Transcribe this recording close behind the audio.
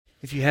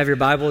If you have your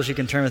Bibles, you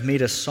can turn with me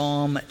to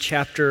Psalm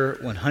chapter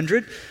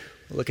 100.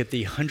 We'll look at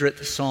the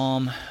 100th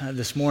Psalm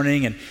this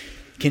morning and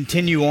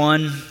continue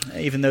on.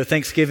 Even though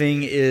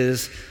Thanksgiving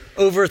is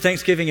over,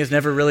 Thanksgiving is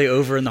never really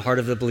over in the heart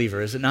of the believer,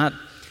 is it not?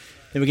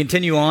 Then we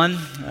continue on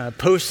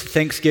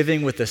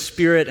post-Thanksgiving with a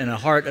spirit and a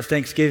heart of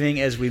thanksgiving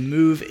as we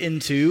move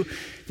into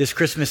this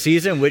Christmas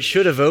season, which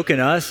should evoke in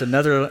us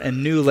another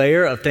and new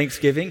layer of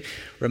thanksgiving,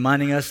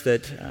 reminding us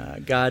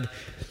that God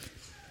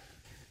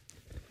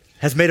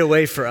has made a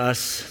way for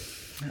us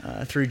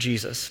through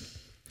Jesus.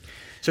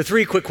 So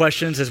 3 quick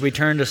questions as we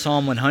turn to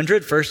Psalm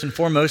 100. First and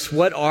foremost,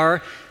 what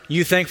are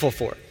you thankful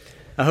for?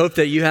 I hope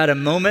that you had a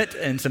moment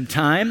and some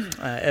time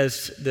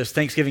as this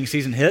Thanksgiving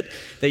season hit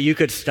that you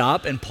could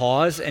stop and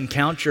pause and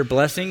count your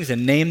blessings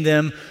and name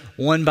them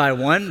one by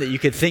one, that you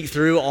could think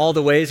through all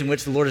the ways in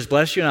which the Lord has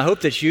blessed you. And I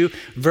hope that you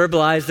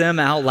verbalized them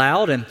out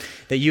loud and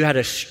that you had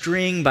a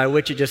string by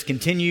which it just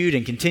continued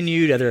and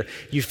continued, whether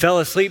you fell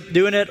asleep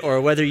doing it or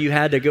whether you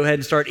had to go ahead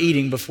and start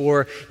eating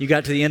before you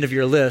got to the end of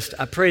your list.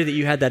 I pray that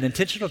you had that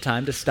intentional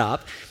time to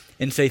stop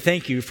and say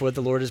thank you for what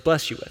the Lord has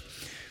blessed you with.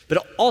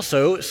 But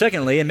also,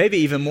 secondly, and maybe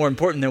even more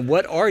important than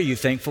what are you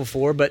thankful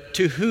for, but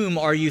to whom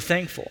are you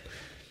thankful?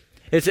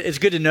 It's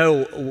good to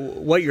know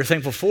what you're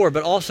thankful for,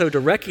 but also to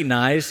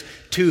recognize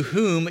to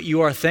whom you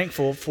are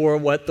thankful for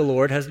what the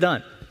Lord has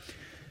done.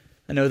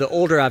 I know the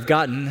older I've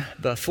gotten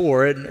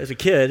before, as a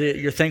kid,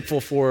 you're thankful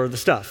for the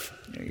stuff.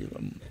 You're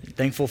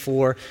thankful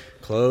for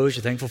clothes,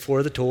 you're thankful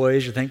for the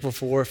toys, you're thankful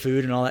for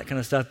food and all that kind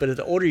of stuff. But as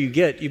the older you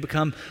get, you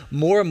become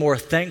more and more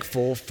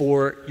thankful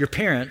for your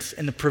parents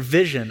and the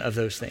provision of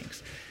those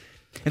things.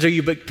 And so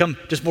you become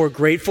just more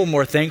grateful,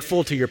 more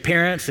thankful to your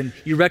parents, and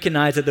you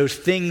recognize that those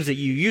things that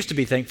you used to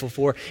be thankful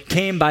for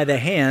came by the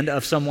hand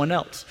of someone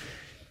else.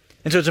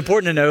 And so it's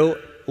important to know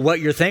what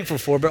you're thankful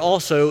for, but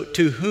also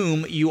to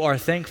whom you are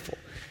thankful.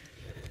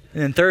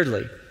 And then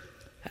thirdly,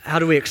 how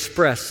do we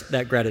express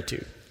that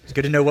gratitude? It's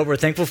good to know what we're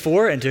thankful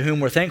for and to whom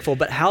we're thankful,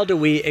 but how do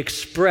we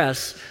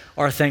express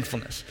our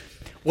thankfulness?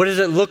 What does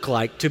it look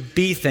like to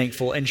be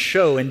thankful and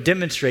show and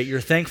demonstrate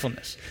your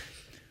thankfulness?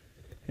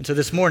 And so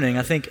this morning,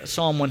 I think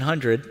Psalm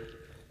 100,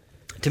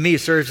 to me,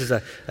 serves as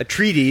a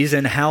treatise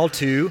in how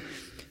to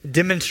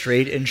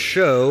demonstrate and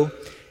show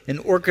and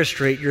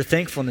orchestrate your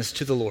thankfulness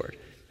to the Lord.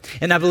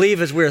 And I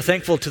believe as we're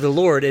thankful to the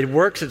Lord, it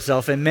works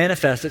itself and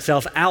manifests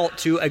itself out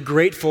to a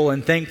grateful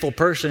and thankful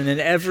person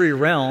in every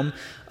realm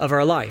of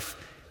our life.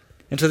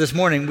 And so this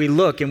morning, we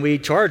look and we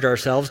charge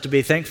ourselves to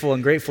be thankful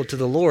and grateful to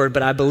the Lord,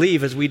 but I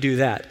believe as we do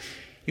that,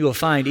 you will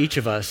find each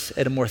of us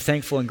at a more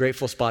thankful and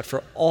grateful spot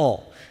for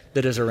all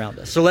that is around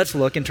us. So let's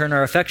look and turn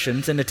our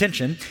affections and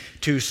attention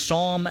to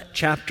Psalm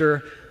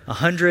chapter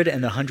 100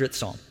 and the 100th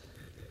Psalm.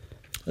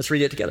 Let's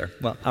read it together.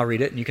 Well, I'll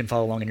read it and you can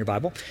follow along in your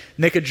Bible.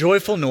 Make a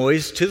joyful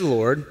noise to the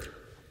Lord,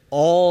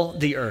 all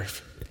the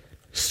earth.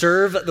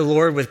 Serve the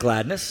Lord with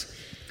gladness.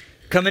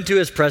 Come into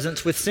his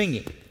presence with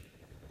singing.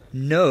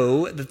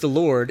 Know that the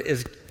Lord,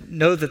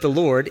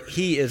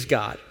 he is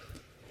God.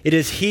 It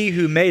is he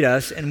who made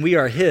us and we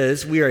are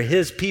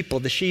his people,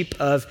 the sheep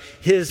of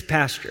his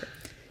pasture.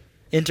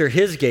 Enter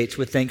his gates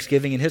with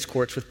thanksgiving and his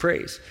courts with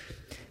praise.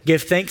 Give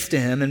thanks to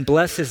him and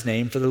bless his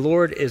name, for the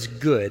Lord is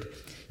good.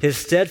 His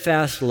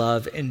steadfast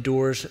love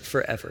endures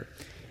forever,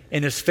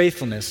 and his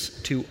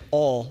faithfulness to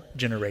all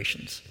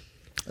generations.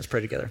 Let's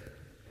pray together.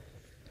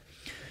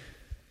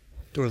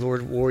 Dear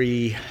Lord, where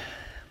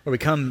we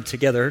come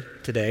together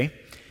today,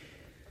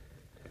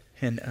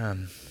 and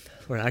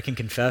Lord, I can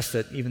confess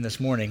that even this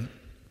morning,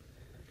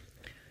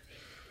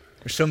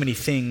 there's so many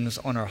things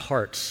on our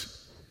hearts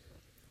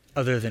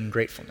other than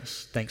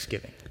gratefulness,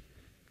 thanksgiving.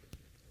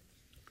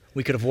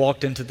 We could have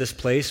walked into this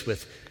place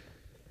with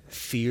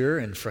fear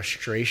and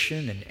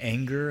frustration and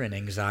anger and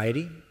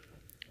anxiety,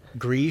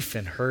 grief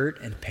and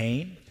hurt and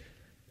pain.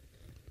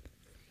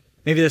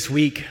 Maybe this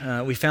week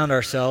we found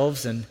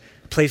ourselves in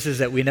places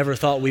that we never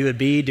thought we would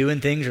be, doing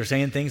things or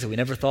saying things that we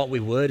never thought we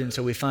would, and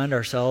so we find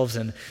ourselves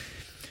in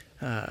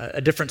a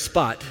different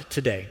spot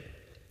today.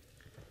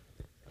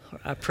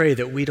 I pray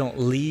that we don't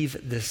leave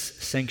this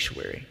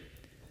sanctuary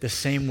the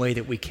same way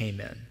that we came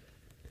in.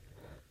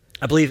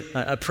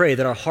 I pray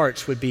that our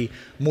hearts would be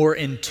more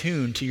in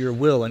tune to your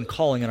will and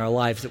calling in our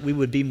lives, that we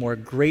would be more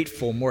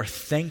grateful, more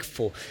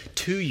thankful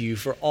to you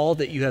for all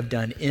that you have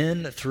done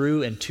in,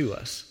 through, and to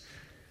us.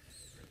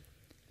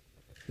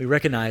 We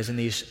recognize in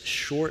these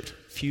short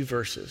few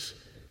verses,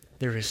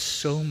 there is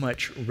so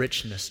much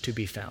richness to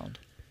be found.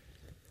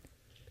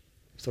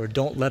 So Lord,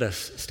 don't let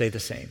us stay the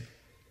same.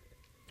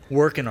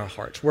 Work in our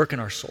hearts, work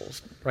in our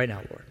souls right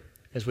now, Lord,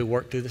 as we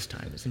work through this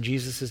time. It's in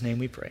Jesus' name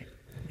we pray.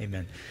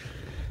 Amen.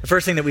 The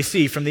first thing that we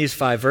see from these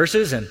 5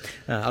 verses, and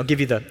I'll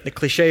give you the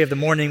cliche of the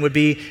morning, would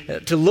be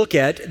to look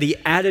at the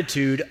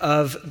attitude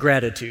of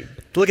gratitude.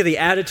 To look at the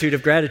attitude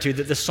of gratitude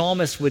that the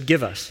psalmist would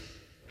give us.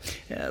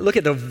 Look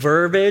at the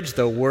verbiage,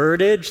 the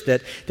wordage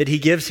that he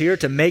gives here: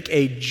 to make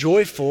a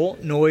joyful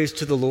noise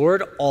to the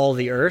Lord, all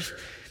the earth.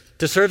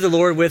 To serve the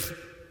Lord with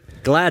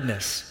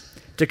gladness.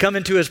 To come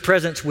into his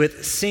presence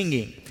with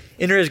singing.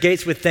 Enter his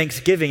gates with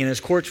thanksgiving and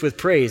his courts with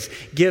praise.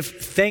 Give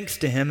thanks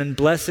to him and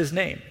bless his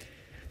name.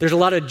 There's a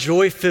lot of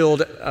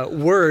joy-filled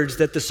words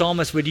that the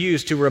psalmist would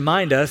use to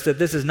remind us that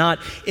this is not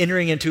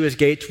entering into his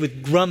gates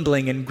with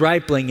grumbling and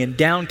griping and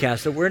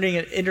downcast, that we're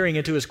entering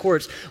into his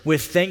courts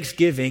with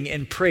thanksgiving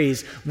and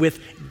praise, with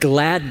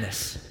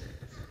gladness.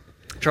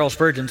 Charles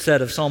Spurgeon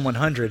said of Psalm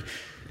 100,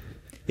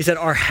 he said,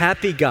 "Our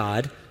happy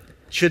God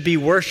should be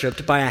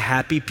worshiped by a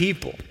happy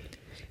people.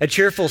 A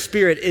cheerful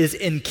spirit is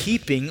in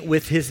keeping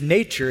with his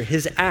nature,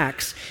 his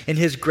acts, and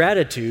his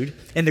gratitude,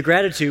 and the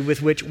gratitude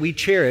with which we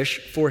cherish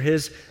for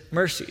his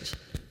mercies."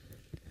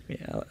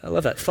 Yeah, I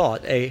love that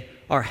thought.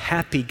 Our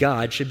happy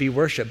God should be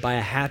worshiped by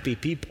a happy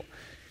people.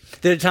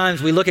 That at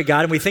times we look at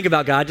God and we think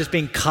about God just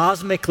being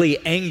cosmically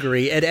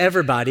angry at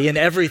everybody and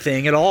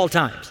everything at all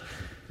times.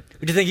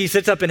 We just think he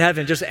sits up in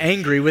heaven just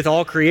angry with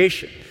all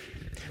creation.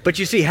 But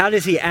you see, how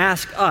does he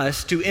ask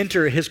us to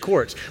enter his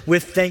courts?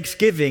 With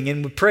thanksgiving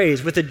and with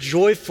praise, with a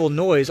joyful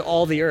noise,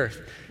 all the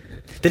earth.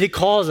 That he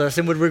calls us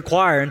and would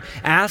require and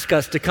ask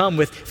us to come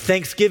with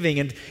thanksgiving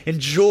and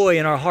joy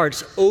in our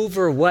hearts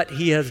over what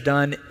he has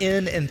done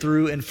in and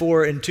through and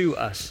for and to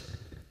us.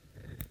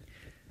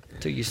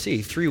 So you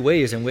see, three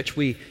ways in which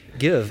we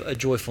give a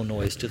joyful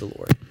noise to the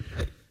Lord.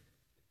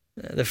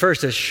 The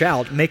first is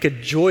shout, make a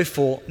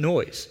joyful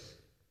noise.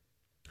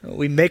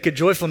 We make a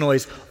joyful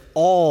noise,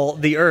 all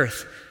the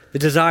earth. The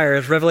desire,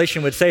 as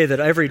Revelation would say, that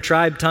every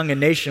tribe, tongue, and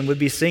nation would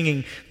be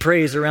singing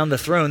praise around the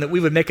throne, that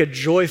we would make a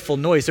joyful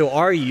noise. So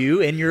are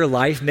you in your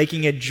life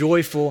making a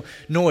joyful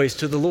noise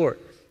to the Lord?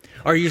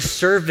 Are you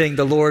serving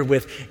the Lord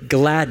with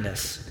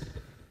gladness?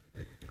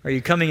 Are you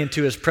coming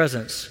into his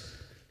presence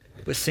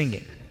with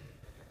singing?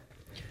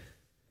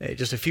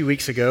 Just a few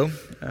weeks ago,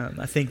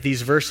 I think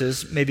these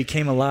verses maybe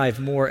came alive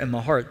more in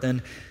my heart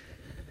than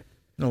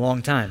in a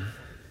long time.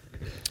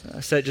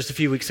 I said just a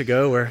few weeks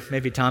ago, or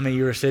maybe Tommy,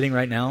 you were sitting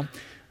right now,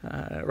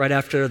 right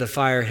after the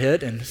fire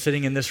hit and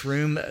sitting in this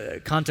room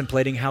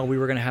contemplating how we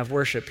were going to have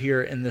worship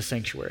here in this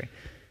sanctuary.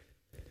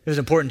 It was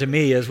important to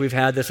me as we've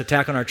had this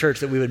attack on our church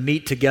that we would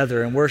meet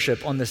together and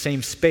worship on the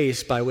same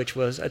space by which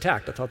was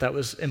attacked. I thought that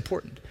was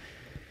important.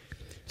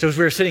 So as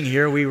we were sitting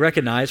here, we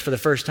recognized for the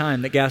first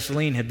time that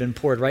gasoline had been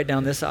poured right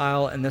down this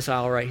aisle and this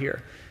aisle right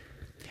here.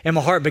 And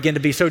my heart began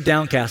to be so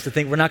downcast to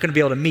think we're not going to be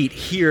able to meet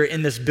here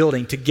in this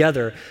building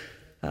together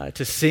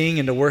to sing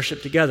and to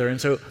worship together. And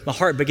so my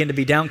heart began to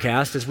be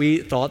downcast as we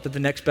thought that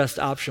the next best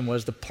option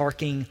was the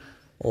parking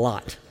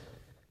lot.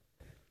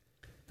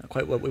 Not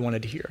quite what we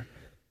wanted to hear.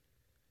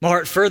 My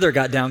heart further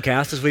got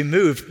downcast as we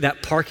moved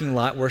that parking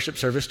lot worship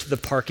service to the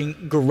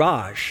parking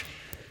garage,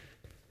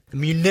 the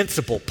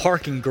municipal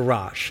parking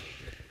garage.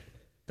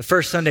 The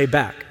first Sunday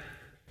back,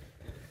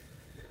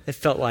 it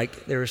felt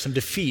like there was some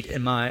defeat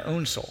in my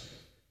own soul.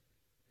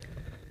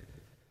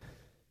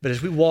 But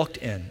as we walked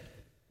in,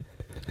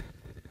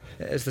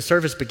 as the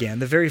service began,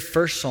 the very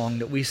first song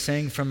that we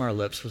sang from our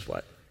lips was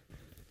what?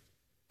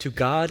 To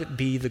God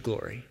be the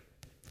glory.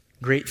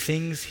 Great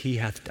things he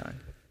hath done.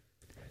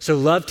 So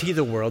loved he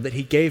the world that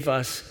he gave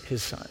us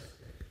his son.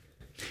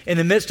 In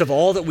the midst of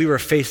all that we were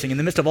facing, in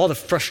the midst of all the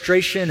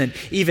frustration and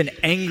even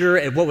anger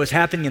at what was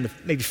happening and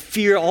maybe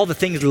fear, all the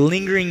things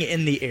lingering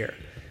in the air,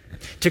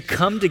 to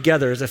come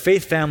together as a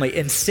faith family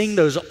and sing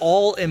those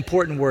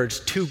all-important words,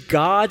 to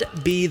God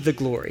be the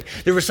glory.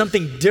 There was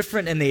something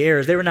different in the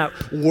air. They were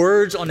not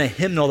words on a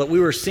hymnal that we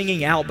were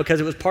singing out because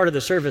it was part of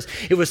the service.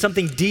 It was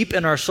something deep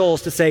in our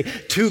souls to say,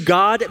 to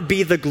God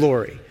be the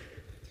glory.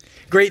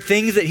 Great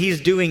things that he's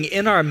doing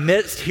in our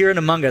midst here and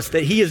among us,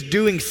 that he is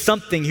doing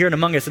something here and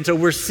among us. And so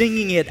we're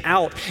singing it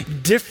out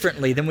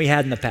differently than we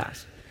had in the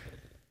past.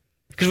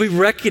 Because we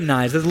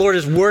recognize that the Lord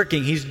is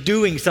working. He's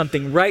doing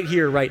something right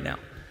here, right now.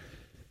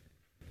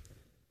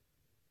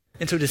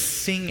 And so to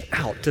sing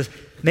out, to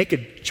make a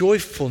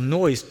joyful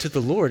noise to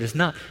the Lord is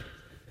not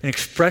an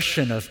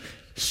expression of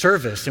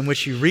service in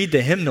which you read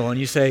the hymnal and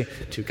you say,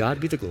 to God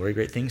be the glory,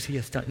 great things he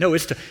has done. No,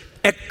 it's to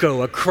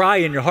echo a cry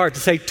in your heart to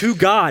say, to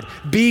God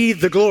be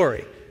the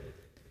glory.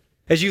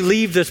 As you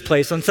leave this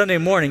place on Sunday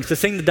mornings to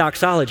sing the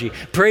doxology,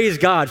 praise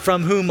God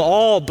from whom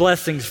all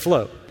blessings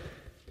flow.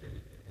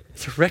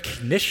 It's a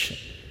recognition.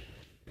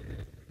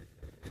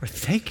 Or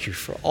thank you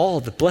for all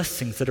the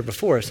blessings that are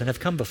before us and have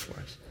come before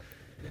us.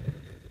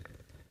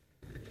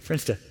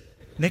 Friends, to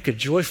make a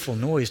joyful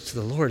noise to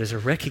the Lord is a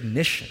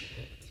recognition.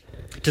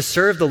 To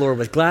serve the Lord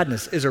with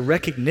gladness is a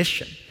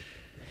recognition.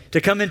 To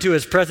come into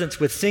his presence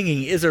with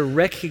singing is a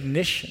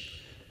recognition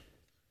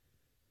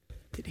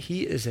that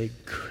he is a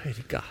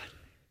good God.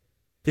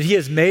 That he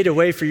has made a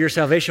way for your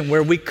salvation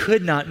where we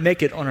could not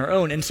make it on our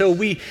own. And so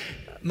we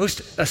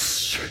most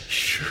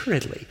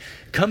assuredly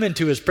come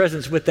into his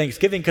presence with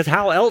thanksgiving, because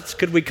how else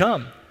could we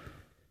come?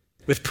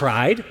 With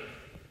pride?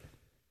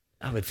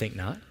 I would think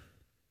not.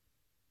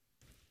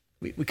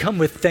 We come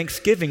with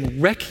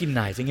thanksgiving,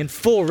 recognizing in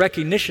full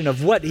recognition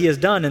of what he has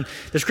done, and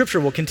the scripture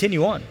will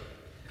continue on.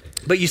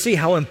 But you see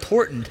how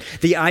important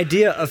the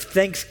idea of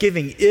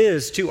thanksgiving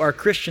is to our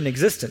Christian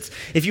existence.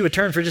 If you would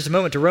turn for just a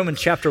moment to Romans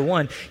chapter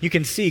 1, you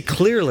can see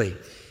clearly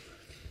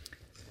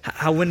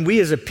how when we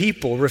as a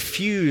people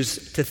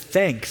refuse to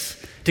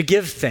to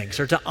give thanks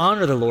or to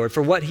honor the Lord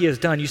for what he has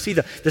done. You see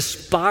the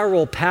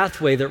spiral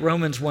pathway that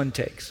Romans 1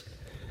 takes.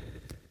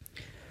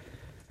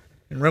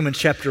 In Romans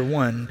chapter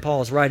 1,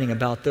 Paul is writing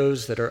about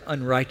those that are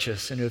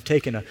unrighteous and who have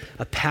taken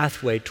a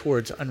pathway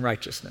towards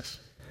unrighteousness.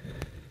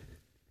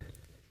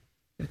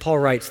 And Paul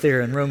writes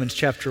there in Romans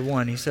chapter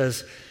 1, he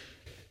says,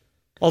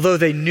 although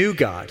they knew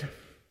God,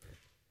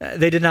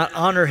 they did not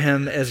honor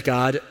him as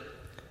God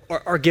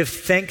or give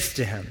thanks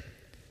to him.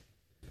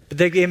 But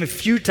they became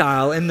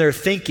futile in their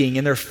thinking,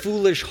 and their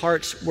foolish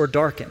hearts were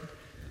darkened.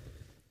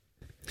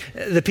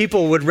 The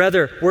people would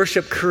rather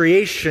worship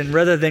creation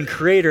rather than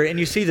creator. And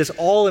you see this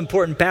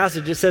all-important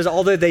passage. It says,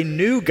 although they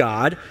knew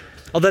God,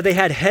 although they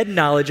had head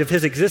knowledge of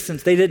his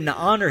existence, they didn't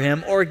honor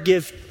him or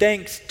give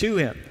thanks to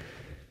him.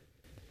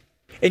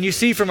 And you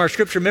see from our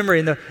scripture memory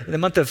in the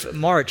month of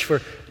March,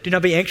 for do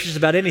not be anxious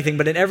about anything,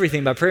 but in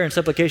everything by prayer and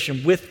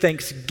supplication with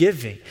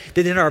thanksgiving.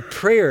 That in our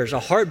prayers, a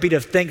heartbeat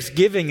of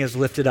thanksgiving is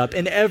lifted up.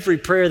 In every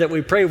prayer that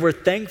we pray, we're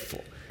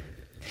thankful.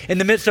 In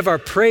the midst of our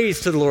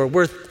praise to the Lord,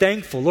 we're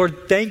thankful.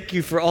 Lord, thank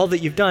you for all that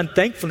you've done.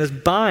 Thankfulness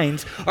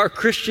binds our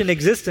Christian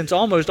existence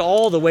almost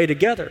all the way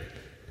together.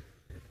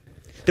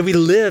 That we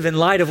live in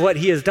light of what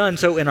he has done.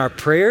 So in our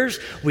prayers,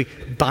 we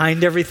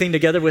bind everything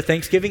together with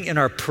thanksgiving. In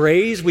our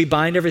praise, we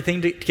bind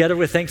everything together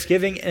with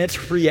thanksgiving. And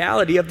it's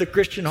reality of the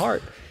Christian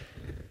heart.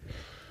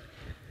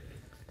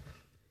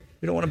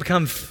 We don't want to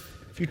become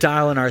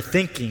futile in our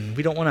thinking.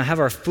 We don't want to have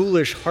our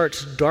foolish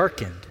hearts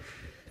darkened.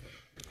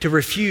 To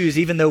refuse,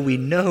 even though we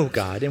know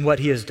God and what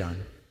he has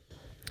done,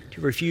 to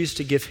refuse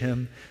to give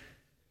him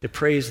the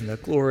praise and the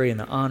glory and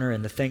the honor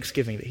and the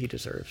thanksgiving that he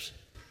deserves.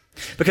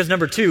 Because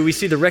number 2, we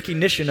see the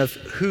recognition of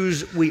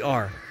whose we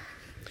are.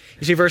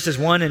 You see, verses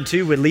 1 and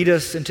 2 would lead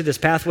us into this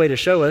pathway to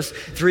show us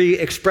 3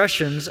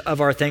 expressions of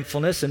our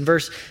thankfulness. And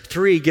verse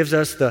 3 gives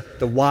us the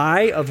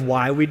why of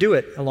why we do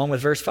it, along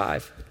with verse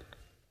 5.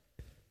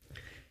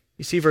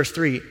 You see, verse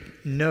 3,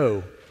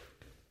 know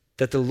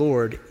that the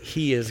Lord,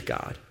 he is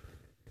God.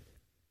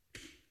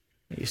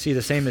 You see,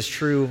 the same is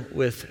true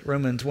with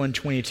Romans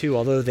 1:22.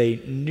 Although they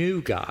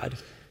knew God,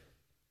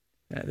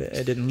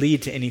 it didn't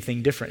lead to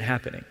anything different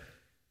happening.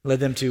 It led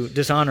them to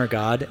dishonor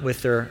God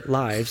with their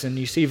lives. And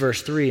you see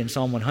verse 3 in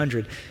Psalm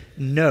 100,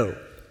 know.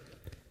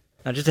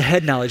 Not just a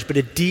head knowledge, but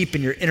a deep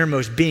in your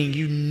innermost being.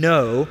 You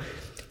know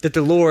that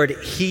the Lord,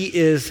 he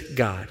is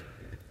God.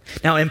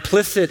 Now,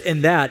 implicit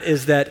in that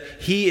is that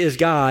he is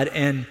God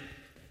and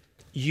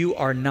you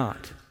are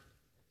not.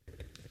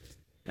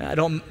 I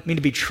don't mean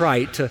to be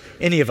trite to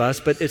any of us,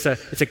 but it's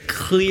a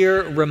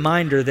clear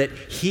reminder that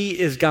he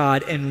is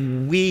God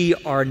and we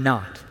are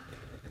not.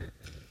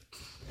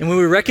 And when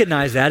we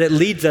recognize that, it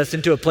leads us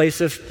into a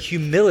place of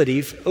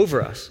humility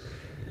over us.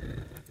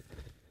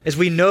 As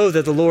we know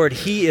that the Lord,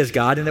 he is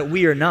God and that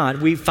we are not,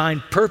 we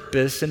find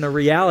purpose in the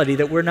reality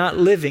that we're not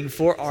living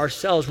for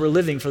ourselves, we're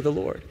living for the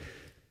Lord.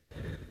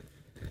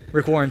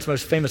 Rick Warren's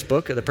most famous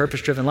book, The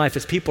Purpose-Driven Life,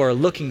 is people are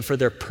looking for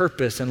their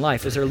purpose in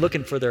life. As they're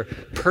looking for their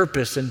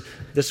purpose in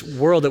this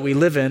world that we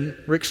live in,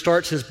 Rick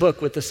starts his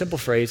book with the simple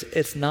phrase,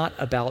 it's not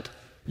about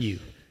you.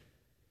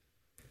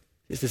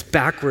 It's this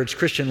backwards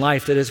Christian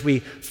life that as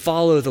we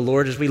follow the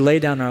Lord, as we lay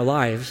down our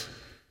lives,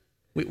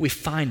 we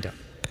find him.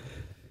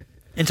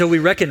 And so we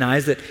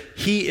recognize that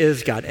he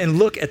is God. And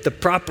look at the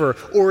proper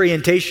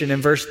orientation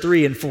in verse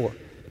 3 and 4.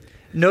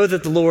 Know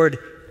that the Lord,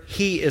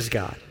 he is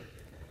God.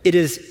 It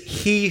is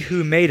he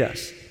who made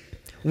us.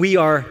 We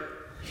are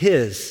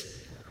his.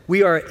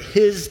 We are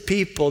his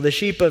people, the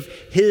sheep of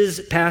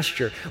his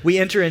pasture. We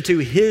enter into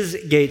his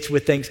gates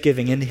with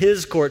thanksgiving and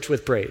his courts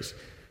with praise.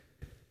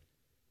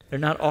 They're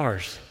not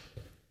ours.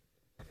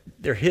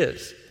 They're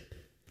his.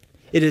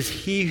 It is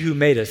he who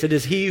made us. It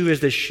is he who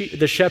is the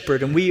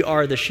shepherd, and we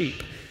are the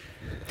sheep.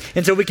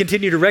 And so we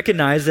continue to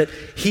recognize that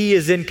he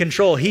is in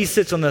control. He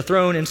sits on the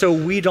throne, and so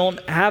we don't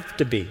have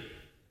to be.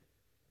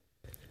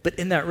 But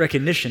in that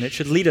recognition, it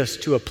should lead us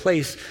to a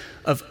place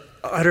of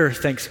utter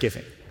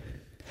thanksgiving.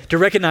 To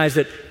recognize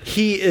that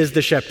he is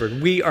the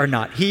shepherd, we are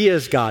not. He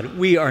is God,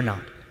 we are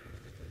not.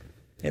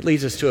 It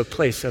leads us to a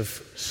place of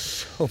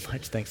so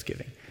much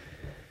thanksgiving.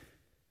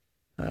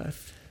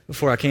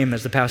 Before I came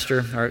as the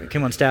pastor, or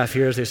came on staff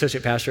here as the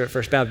associate pastor at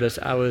First Baptist,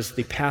 I was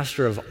the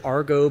pastor of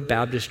Argo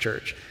Baptist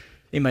Church.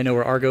 Anybody know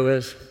where Argo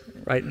is?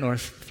 Right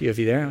north, a few of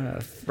you there,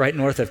 right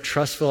north of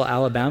Trussville,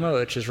 Alabama,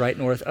 which is right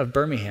north of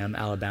Birmingham,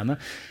 Alabama.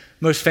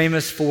 Most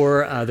famous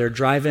for their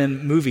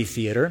drive-in movie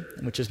theater,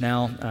 which is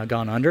now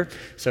gone under.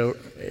 So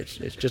it's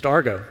just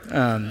Argo.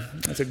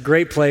 It's a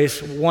great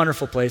place,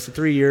 wonderful place.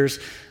 3 years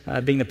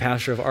being the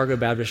pastor of Argo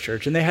Baptist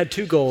Church. And they had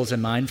 2 goals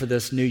in mind for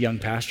this new young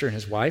pastor and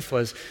his wife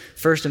was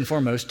first and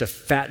foremost to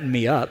fatten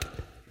me up.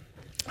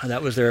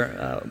 That was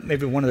their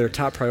maybe one of their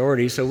top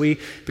priorities. So we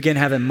began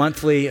having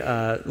monthly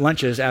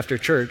lunches after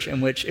church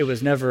in which it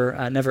was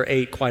never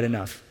ate quite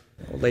enough.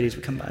 Old ladies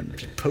would come by and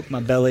just poke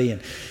my belly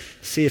and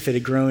see if it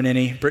had grown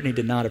any. Brittany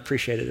did not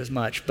appreciate it as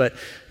much, but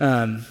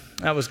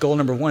that was goal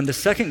number 1. The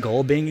second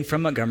goal, being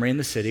from Montgomery in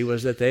the city,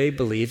 was that they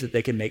believed that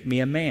they could make me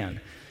a man.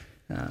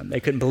 They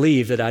couldn't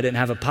believe that I didn't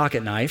have a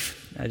pocket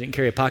knife. I didn't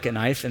carry a pocket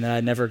knife and that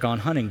I'd never gone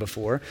hunting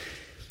before.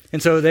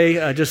 And so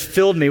they just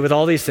filled me with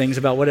all these things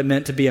about what it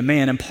meant to be a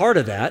man. And part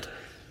of that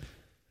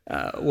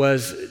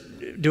was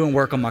doing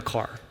work on my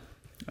car.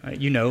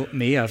 You know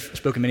me, I've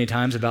spoken many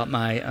times about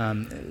my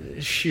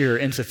sheer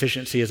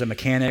insufficiency as a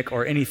mechanic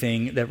or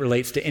anything that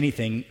relates to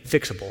anything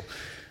fixable.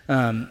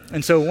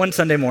 And so one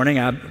Sunday morning,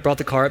 I brought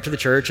the car up to the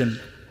church, and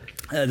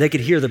they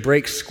could hear the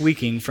brakes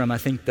squeaking from, I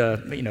think,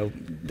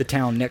 the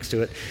town next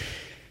to it.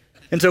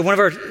 And so one of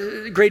our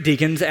great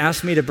deacons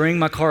asked me to bring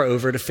my car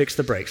over to fix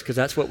the brakes, because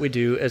that's what we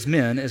do as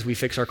men, is we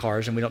fix our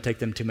cars and we don't take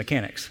them to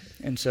mechanics.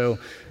 And so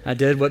I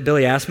did what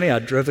Billy asked me. I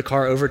drove the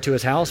car over to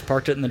his house,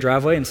 parked it in the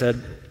driveway, and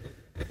said,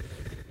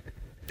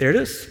 "There it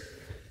is,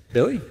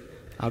 Billy.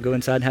 I'll go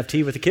inside and have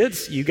tea with the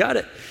kids. You got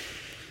it."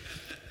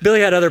 Billy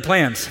had other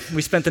plans.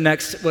 We spent the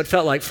next, what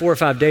felt like 4 or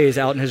 5 days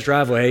out in his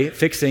driveway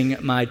fixing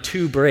my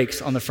 2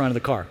 brakes on the front of the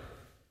car.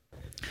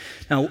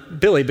 Now,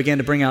 Billy began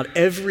to bring out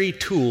every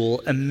tool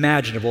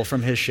imaginable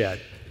from his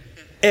shed.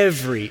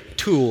 Every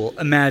tool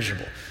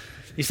imaginable.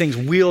 These things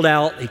wheeled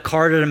out, he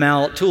carted them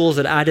out, tools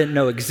that I didn't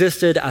know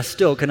existed. I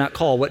still could not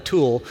call what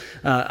tool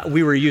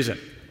we were using.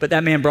 But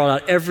that man brought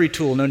out every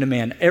tool known to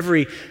man,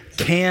 every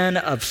can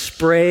of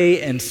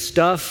spray and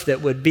stuff that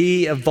would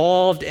be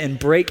evolved and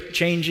brake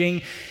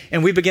changing,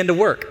 and we began to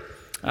work.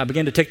 I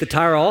began to take the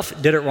tire off,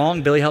 did it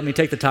wrong, Billy helped me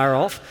take the tire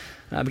off.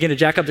 I began to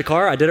jack up the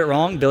car, I did it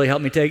wrong, Billy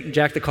helped me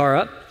jack the car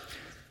up.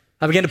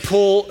 I began to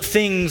pull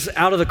things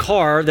out of the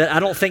car that I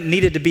don't think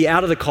needed to be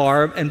out of the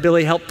car, and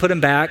Billy helped put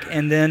them back,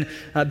 and then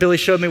Billy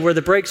showed me where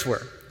the brakes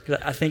were.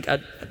 I think I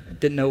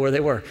didn't know where they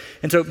were.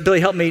 And so Billy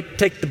helped me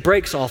take the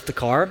brakes off the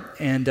car,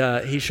 and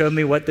he showed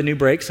me what the new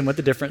brakes and what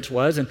the difference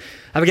was, and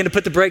I began to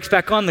put the brakes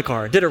back on the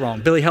car. Did it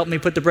wrong. Billy helped me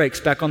put the brakes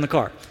back on the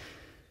car.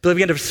 Billy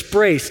began to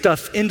spray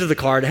stuff into the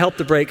car to help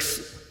the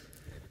brakes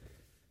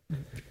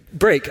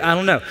brake. I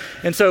don't know.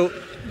 And so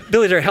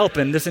Billy's there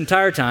helping this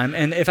entire time,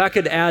 and if I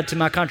could add to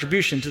my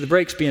contribution to the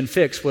brakes being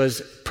fixed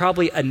was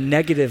probably a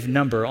negative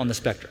number on the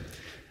spectrum.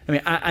 I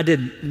mean, I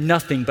did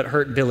nothing but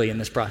hurt Billy in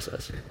this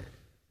process.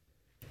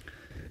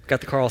 Got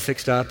the car all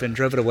fixed up and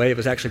drove it away. It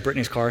was actually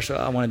Brittany's car, so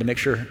I wanted to make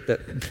sure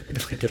that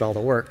Billy did all the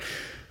work.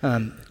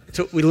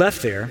 So we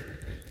left there,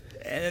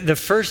 and the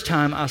first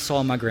time I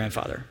saw my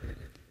grandfather,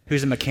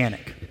 who's a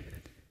mechanic,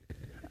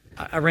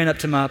 I ran up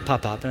to my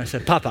Pop-Pop and I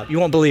said, "Pop-Pop, you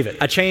won't believe it.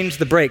 I changed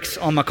the brakes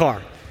on my car.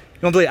 You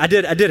won't believe it.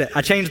 I did it.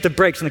 I changed the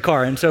brakes in the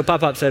car." And so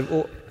Pop-Pop said,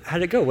 "Well, how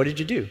did it go? What did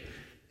you do?"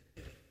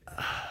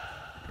 I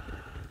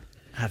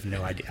have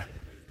no idea.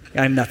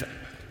 I have nothing.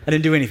 I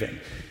didn't do anything.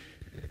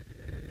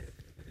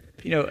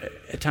 You know,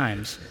 at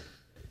times,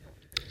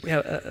 we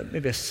have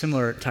maybe a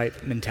similar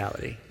type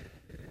mentality.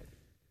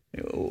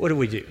 What do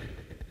we do?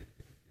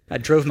 I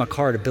drove my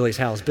car to Billy's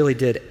house. Billy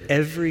did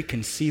every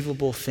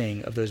conceivable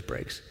thing of those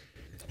brakes.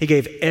 He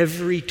gave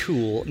every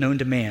tool known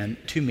to man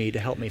to me to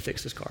help me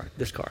fix this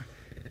car.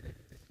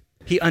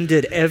 He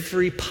undid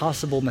every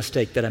possible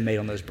mistake that I made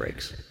on those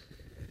brakes.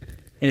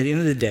 And at the end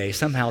of the day,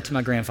 somehow to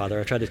my grandfather,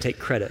 I tried to take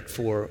credit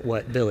for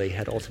what Billy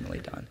had ultimately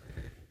done.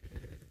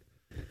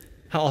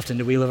 How often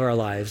do we live our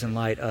lives in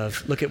light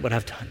of, look at what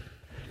I've done.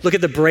 Look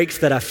at the brakes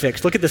that I've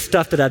fixed. Look at the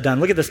stuff that I've done.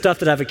 Look at the stuff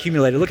that I've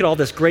accumulated. Look at all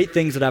this great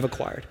things that I've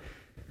acquired.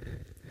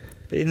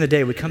 But in the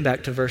day, we come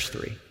back to verse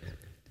 3.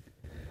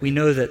 We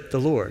know that the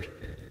Lord,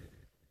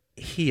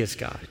 He is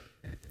God.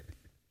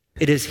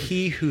 It is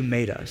He who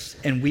made us,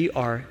 and we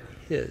are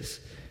His.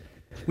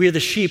 We are the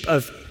sheep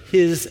of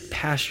His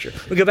pasture.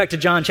 We go back to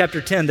John chapter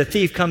 10. The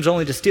thief comes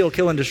only to steal,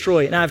 kill, and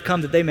destroy, and I have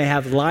come that they may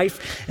have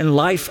life and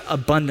life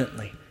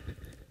abundantly.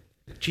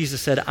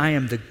 Jesus said, "I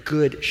am the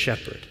good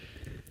shepherd."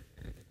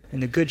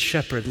 And the good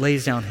shepherd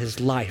lays down his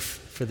life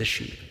for the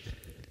sheep.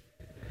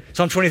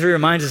 Psalm 23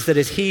 reminds us that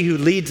it's He who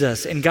leads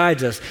us and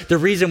guides us. The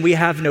reason we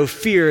have no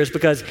fear is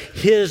because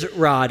His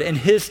rod and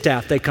His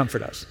staff, they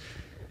comfort us.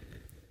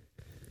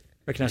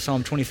 Recognize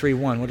Psalm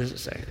 23:1. What does it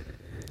say?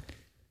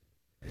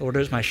 "The Lord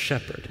is my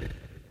shepherd,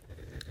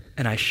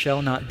 and I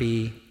shall not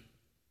be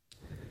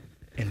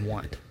in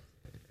want."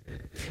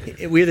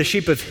 We are the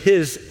sheep of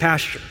His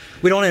pasture.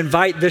 We don't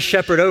invite this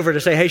shepherd over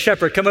to say, "Hey,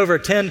 shepherd, come over,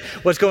 tend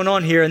what's going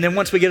on here, and then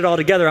once we get it all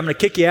together, I'm going to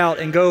kick you out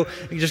and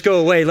just go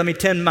away. Let me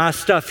tend my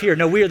stuff here."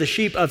 No, we are the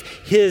sheep of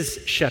His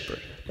shepherd,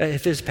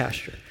 of His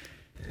pasture.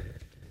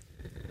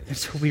 And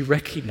so we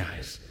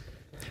recognize,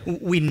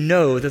 we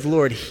know that the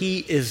Lord,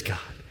 He is God.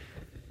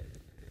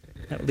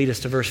 That would lead us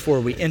to verse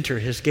 4. We enter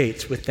His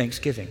gates with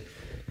thanksgiving.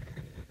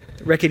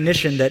 The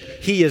recognition that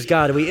He is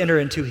God, we enter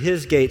into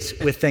His gates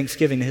with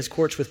thanksgiving, His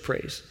courts with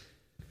praise.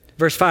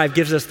 Verse 5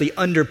 gives us the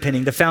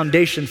underpinning, the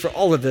foundation for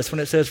all of this when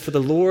it says, "For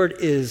the Lord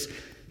is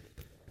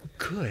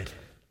good,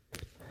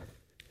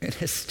 and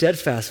His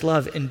steadfast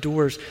love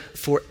endures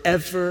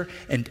forever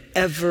and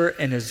ever,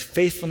 and His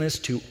faithfulness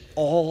to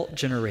all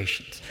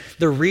generations."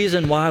 The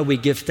reason why we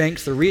give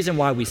thanks, the reason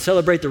why we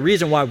celebrate, the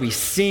reason why we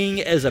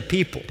sing as a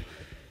people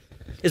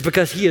is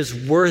because He is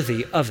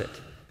worthy of it.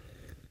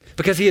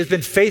 because he has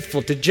been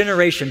faithful to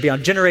generation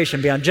beyond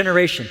generation beyond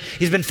generation.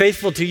 He's been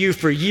faithful to you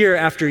for year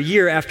after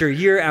year after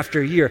year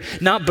after year,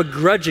 not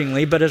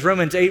begrudgingly, but as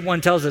Romans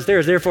 8:1 tells us, there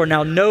is therefore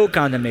now no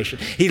condemnation.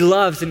 He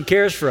loves and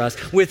cares for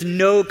us with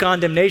no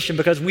condemnation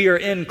because we are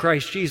in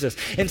Christ Jesus.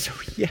 And so,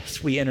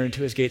 yes, we enter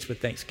into his gates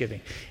with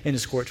thanksgiving and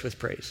his courts with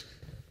praise.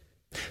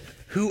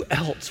 Who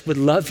else would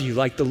love you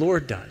like the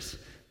Lord does?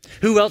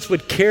 Who else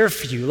would care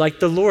for you like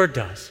the Lord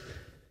does?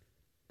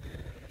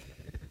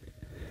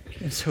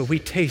 And so we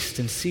taste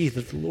and see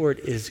that the Lord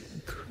is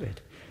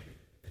good.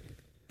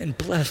 And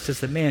blessed is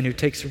the man who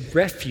takes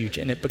refuge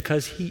in it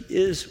because he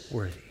is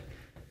worthy.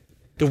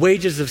 The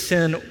wages of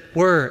sin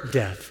were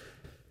death.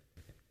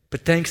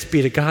 But thanks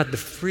be to God, the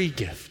free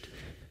gift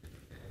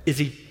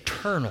is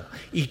eternal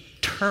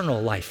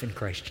life in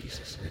Christ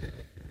Jesus.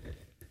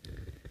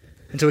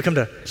 And so we come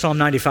to Psalm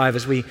 95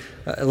 as we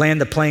land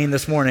the plane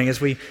this morning,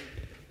 as we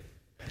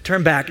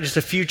turn back just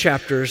a few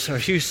chapters, or a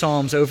few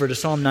Psalms over to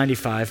Psalm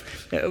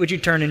 95. Would you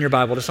turn in your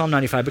Bible to Psalm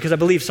 95? Because I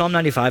believe Psalm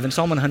 95 and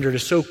Psalm 100 are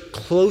so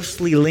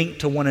closely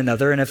linked to one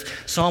another. And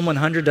if Psalm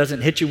 100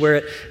 doesn't hit you where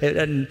it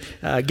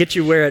doesn't get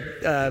you where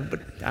it,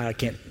 I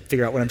can't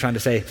figure out what I'm trying to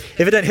say. If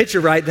it doesn't hit you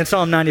right, then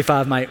Psalm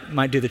 95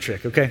 might do the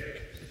trick, okay?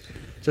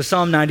 So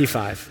Psalm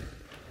 95,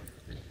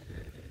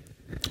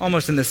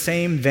 almost in the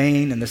same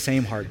vein and the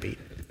same heartbeat.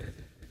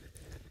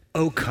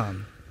 Oh,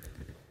 come,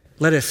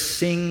 let us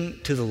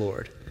sing to the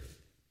Lord.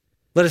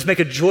 Let us make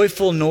a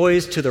joyful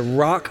noise to the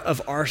rock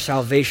of our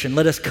salvation.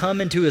 Let us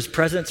come into his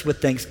presence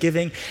with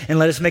thanksgiving, and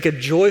let us make a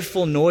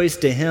joyful noise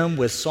to him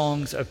with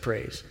songs of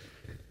praise.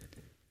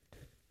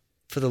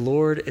 For the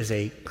Lord is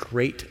a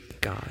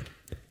great God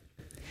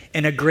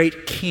and a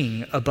great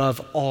king above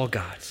all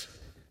gods.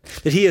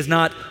 That he is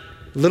not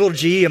little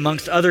g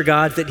amongst other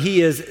gods, that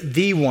he is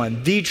the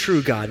one, the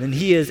true God, and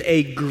he is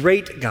a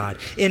great God.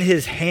 In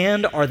his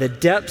hand are the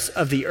depths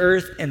of the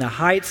earth, and the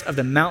heights of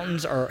the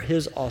mountains are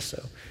his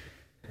also.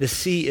 The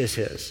sea is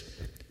his,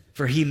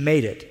 for he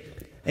made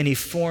it, and he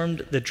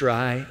formed the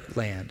dry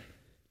land.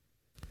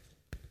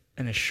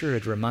 An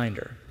assured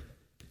reminder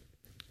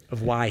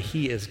of why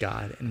he is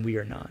God and we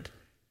are not.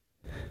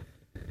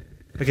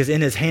 Because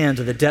in his hands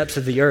are the depths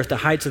of the earth, the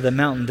heights of the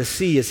mountain, the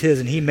sea is his,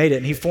 and he made it,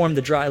 and he formed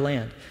the dry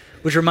land.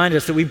 Which reminds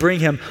us that we bring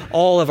him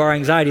all of our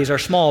anxieties, our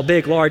small,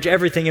 big, large,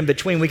 everything in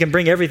between. We can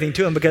bring everything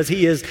to him because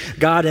he is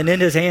God, and in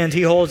his hands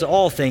he holds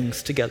all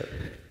things together.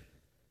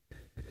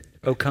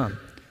 Oh, come,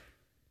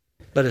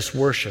 let us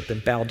worship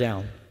and bow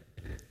down.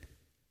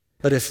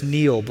 Let us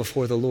kneel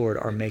before the Lord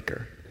our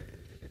Maker.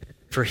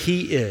 For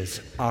he is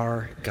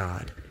our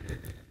God,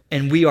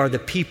 and we are the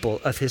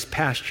people of his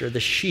pasture, the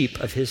sheep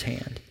of his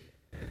hand.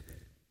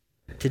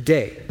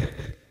 Today,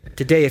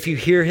 if you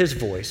hear his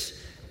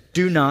voice,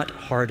 do not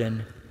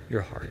harden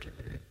your heart.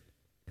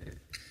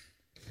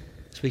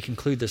 As we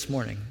conclude this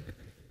morning,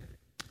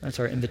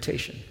 that's our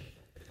invitation.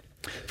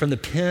 From the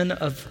pen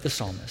of the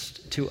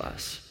psalmist to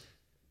us.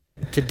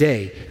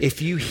 Today,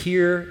 if you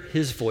hear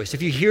his voice,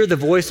 if you hear the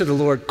voice of the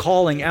Lord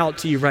calling out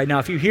to you right now,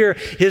 if you hear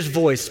his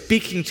voice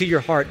speaking to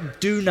your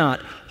heart, do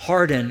not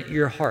harden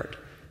your heart.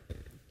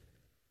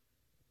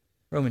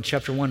 Romans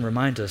chapter 1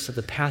 reminds us of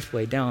the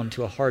pathway down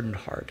to a hardened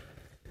heart.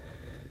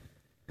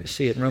 We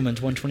see it in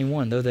Romans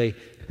 1:21, though they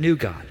knew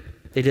God,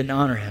 they didn't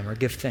honor him or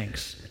give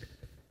thanks.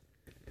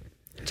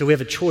 So we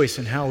have a choice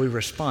in how we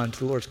respond to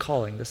the Lord's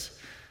calling this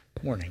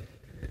morning.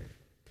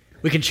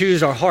 We can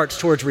choose our hearts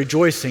towards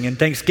rejoicing and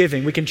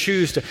thanksgiving. We can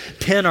choose to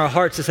pin our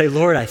hearts to say,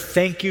 Lord, I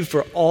thank you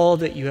for all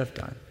that you have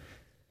done.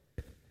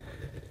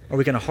 Or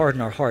we can harden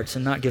our hearts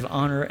and not give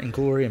honor and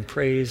glory and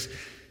praise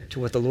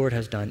to what the Lord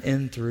has done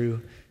in,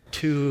 through,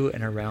 to,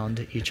 and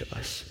around each of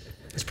us.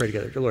 Let's pray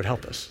together. Dear Lord,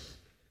 help us.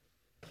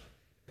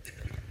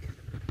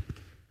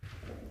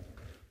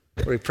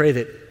 Lord, we pray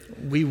that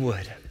we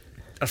would,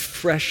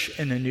 afresh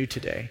and anew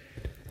today,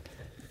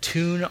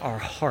 tune our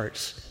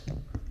hearts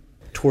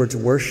towards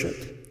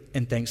worship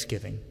and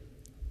thanksgiving.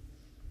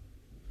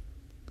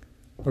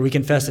 Where we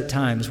confess at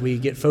times we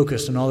get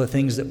focused on all the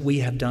things that we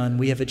have done,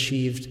 we have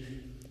achieved,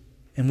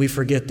 and we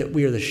forget that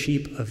we are the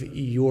sheep of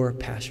your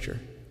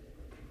pasture.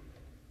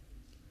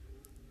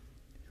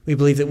 We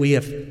believe that we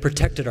have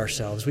protected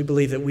ourselves. We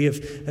believe that we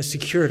have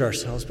secured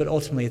ourselves, but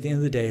ultimately at the end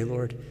of the day,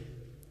 Lord,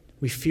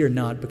 we fear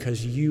not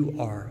because you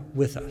are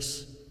with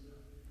us.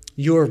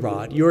 Your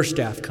rod, your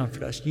staff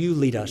comfort us. You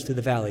lead us through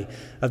the valley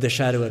of the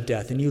shadow of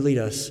death, and you lead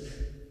us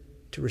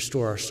to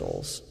restore our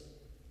souls.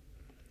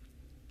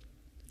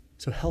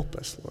 So help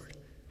us, Lord.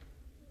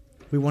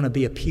 We want to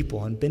be a people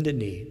on bended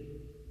knee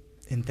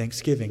in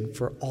thanksgiving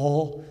for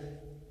all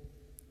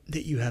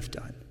that you have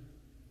done.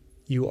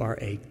 You are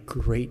a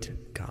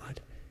great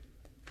God,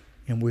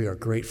 and we are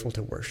grateful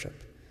to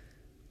worship.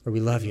 Lord,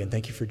 we love you and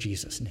thank you for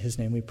Jesus. In his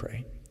name we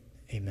pray.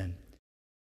 Amen.